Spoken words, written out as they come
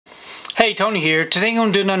Hey, Tony here. Today I'm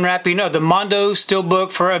going to do an unwrapping of the Mondo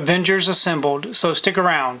Steelbook for Avengers Assembled, so stick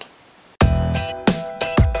around.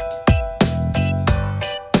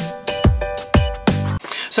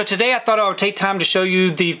 So today I thought I would take time to show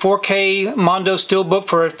you the 4K Mondo Steelbook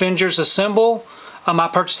for Avengers Assemble. I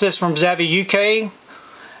purchased this from Zavvi UK,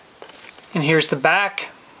 and here's the back.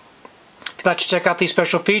 If you'd like to check out these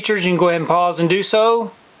special features, you can go ahead and pause and do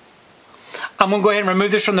so. I'm going to go ahead and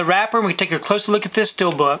remove this from the wrapper and we can take a closer look at this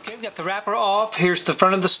Steelbook. Okay, we've got the wrapper off. Here's the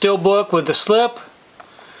front of the Steelbook with the slip.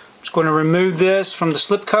 I'm just going to remove this from the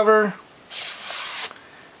slipcover.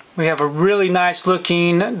 We have a really nice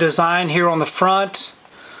looking design here on the front.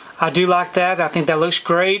 I do like that. I think that looks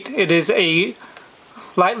great. It is a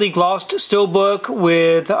lightly glossed Steelbook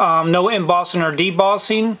with no embossing or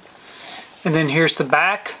debossing. And then here's the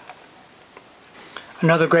back.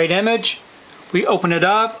 Another great image. We open it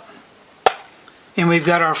up and we've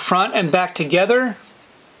got our front and back together.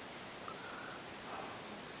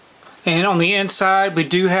 And on the inside we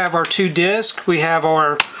do have our two discs. We have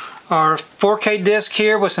our 4K disc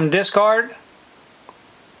here with some disc art.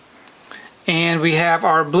 And we have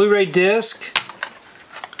our Blu-ray disc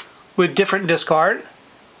with different disc art.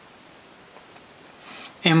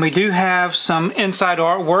 And we do have some inside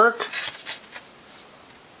artwork.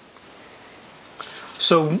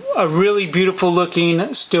 So a really beautiful looking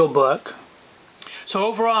Steelbook. So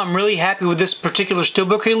overall, I'm really happy with this particular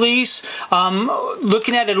Steelbook release.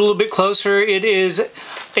 Looking at it a little bit closer, it is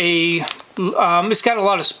it's got a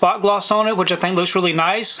lot of spot gloss on it, which I think looks really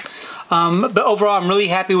nice. But overall, I'm really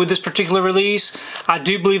happy with this particular release. I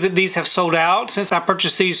do believe that these have sold out since I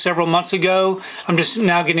purchased these several months ago. I'm just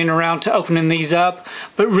now getting around to opening these up,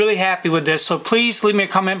 but really happy with this. So please leave me a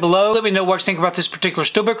comment below. Let me know what you think about this particular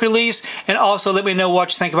Steelbook release, and also let me know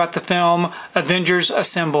what you think about the film Avengers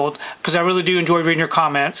Assembled, because I really do enjoy reading your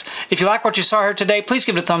comments. If you like what you saw here today, please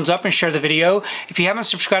give it a thumbs up and share the video. If you haven't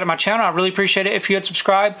subscribed to my channel, I really appreciate it if you would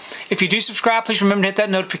subscribe. If you do subscribe, please remember to hit that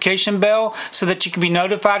notification bell so that you can be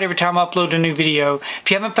notified every time I upload a new video. If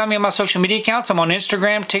you haven't found me on my social media accounts, I'm on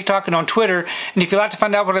Instagram, TikTok, and on Twitter. And if you'd like to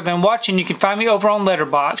find out what I've been watching, you can find me over on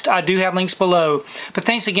Letterboxd. I do have links below. But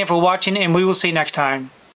thanks again for watching, and we will see you next time.